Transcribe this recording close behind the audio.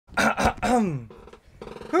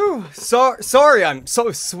Whew, sorry, I'm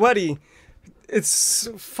so sweaty. It's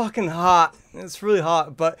fucking hot. It's really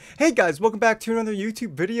hot. But hey guys, welcome back to another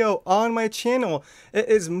YouTube video on my channel. It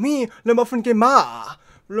is me, LeMuffinGamer.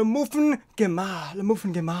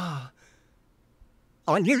 LeMuffinGamer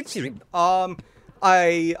on YouTube.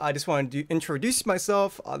 I just wanted to introduce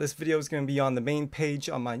myself. This video is going to be on the main page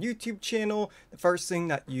on my YouTube channel. The first thing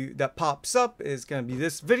that pops up is going to be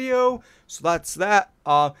this video, so that's that.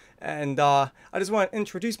 I just want to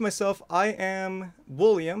introduce myself. I am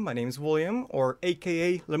William. My name is William, or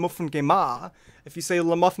AKA LeMuffinGamer. If you say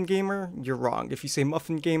LeMuffinGamer, you're wrong. If you say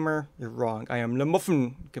MuffinGamer, you're wrong. I am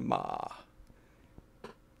LeMuffinGamer.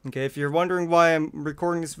 Okay, if you're wondering why I'm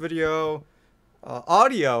recording this video,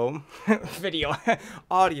 audio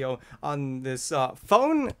on this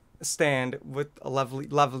phone stand with a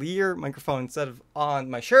lavalier microphone instead of on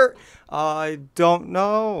my shirt, I don't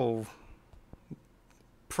know.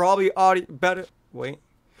 Probably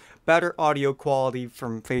better audio quality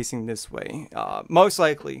from facing this way. Most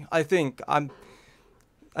likely, I think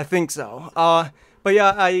so. But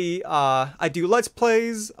yeah, I do Let's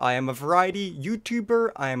Plays. I am a variety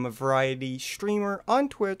YouTuber. I am a variety streamer on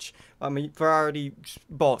Twitch. I'm a variety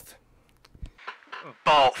both.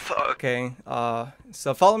 Okay.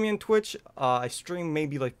 So follow me on Twitch. I stream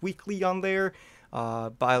maybe like weekly on there.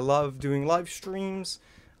 But I love doing live streams.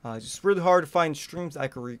 It's just really hard to find streams I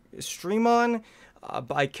can stream on.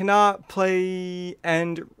 But I cannot play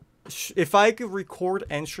and if I could record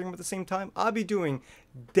and stream at the same time, I'd be doing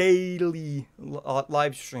daily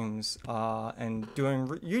live streams and doing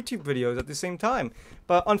YouTube videos at the same time.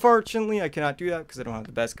 But unfortunately, I cannot do that because I don't have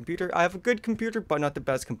the best computer. I have a good computer, but not the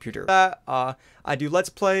best computer. I do Let's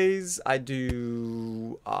Plays, I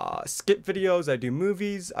do skit videos, I do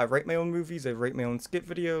movies, I write my own movies, I write my own skit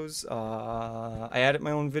videos, I edit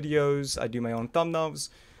my own videos, I do my own thumbnails.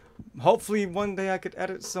 Hopefully one day I could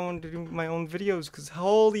edit someone to do my own videos, because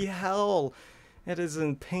holy hell, it is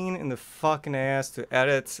a pain in the fucking ass to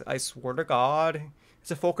edit. I swear to God,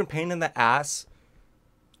 it's a fucking pain in the ass.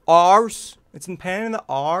 Arse, it's a pain in the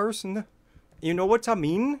arse, and you know what I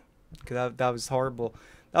mean? Cause that was horrible.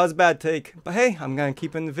 That was a bad take. But hey, I'm gonna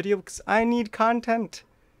keep in the video because I need content.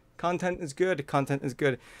 Content is good. Content is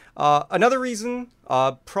good. Another reason,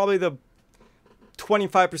 probably the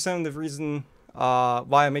 25% of the reason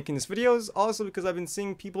why I'm making this video is also because I've been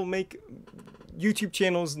seeing people make YouTube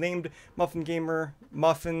channels named MuffinGamer,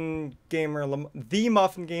 The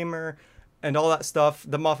Muffin Gamer, and all that stuff.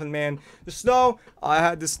 The Muffin Man. Just know I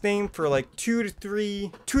had this name for like 2 to 3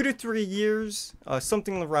 years,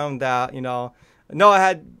 something around that. You know, no, I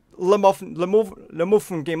had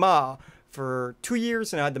LeMuffinGamer for 2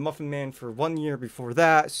 years, and I had the Muffin Man for 1 year before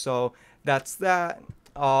that. So that's that.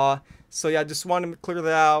 So yeah, I just wanted to clear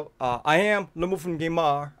that out. I am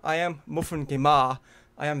LeMuffinGamer. I am MuffinGamer.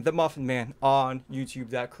 I am the Muffin Man on YouTube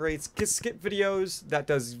that creates skit videos, that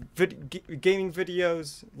does gaming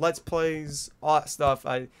videos, Let's Plays, all that stuff.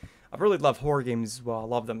 I really love horror games as well. I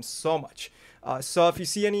love them so much. So if you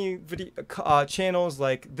see any video channels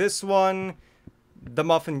like this one, the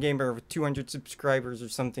Muffin Gamer with 200 subscribers or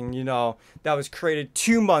something, you know, that was created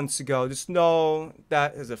 2 months ago, just know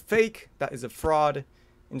that is a fake, that is a fraud.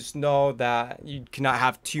 And just know that you cannot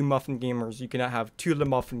have 2 Muffin Gamers. You cannot have 2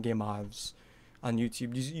 LeMuffinGamers on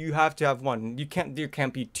YouTube. You have to have one. There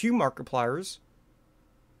can't be 2 Markipliers.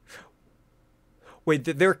 Wait,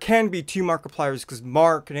 there can be 2 Markipliers because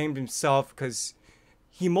Mark named himself because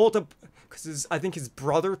I think his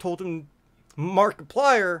brother told him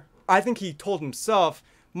Markiplier. I think he told himself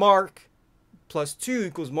Mark plus 2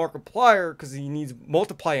 equals Markiplier because he needs to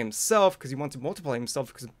multiply himself because he wants to multiply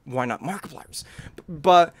himself because why not Markipliers?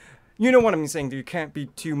 But you know what I'm saying, there can't be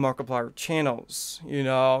 2 Markiplier channels, you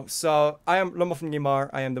know? So I am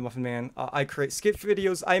LeMuffinGamer, I am the Muffin Man. I create skit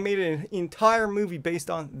videos. I made an entire movie based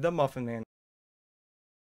on the Muffin Man.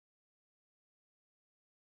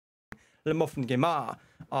 LeMuffinGamer.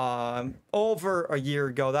 Over a year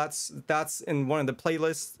ago. That's in one of the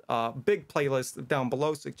playlists, big playlist down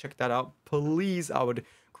below, so check that out, please. I would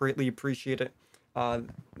greatly appreciate it.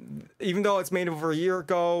 Even though it's made over a year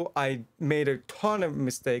ago, I made a ton of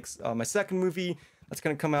mistakes. My second movie that's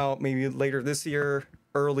gonna come out maybe later this year,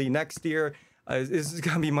 early next year, is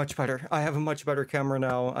gonna be much better. I have a much better camera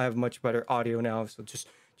now. I have much better audio now, so just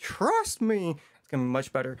trust me, it's gonna be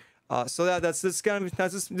much better. So this is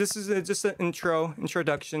just an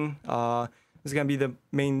introduction. This is gonna be the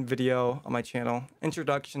main video on my channel.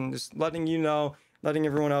 Introduction, just letting you know, letting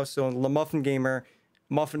everyone else know. LeMuffinGamer,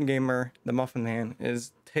 MuffinGamer, the Muffin Man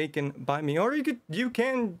is taken by me, or you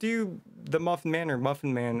can do the Muffin Man or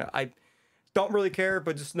Muffin Man. I don't really care,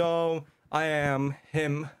 but just know I am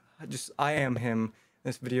him. I am him.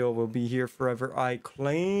 This video will be here forever. I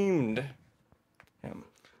claimed him.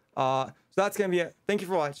 So that's gonna be it. Thank you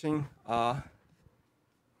for watching. Bye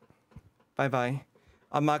bye.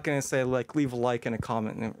 I'm not gonna say like leave a like and a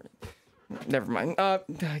comment. Never mind.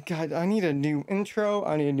 God, I need a new intro.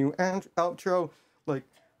 I need a new outro. Like,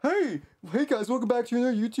 hey guys, welcome back to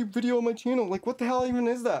another YouTube video on my channel. Like, what the hell even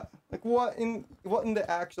is that? Like, what in the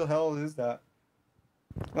actual hell is that?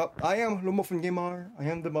 Well, I am LeMuffinGamer. I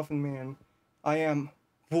am the Muffin Man. I am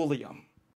William.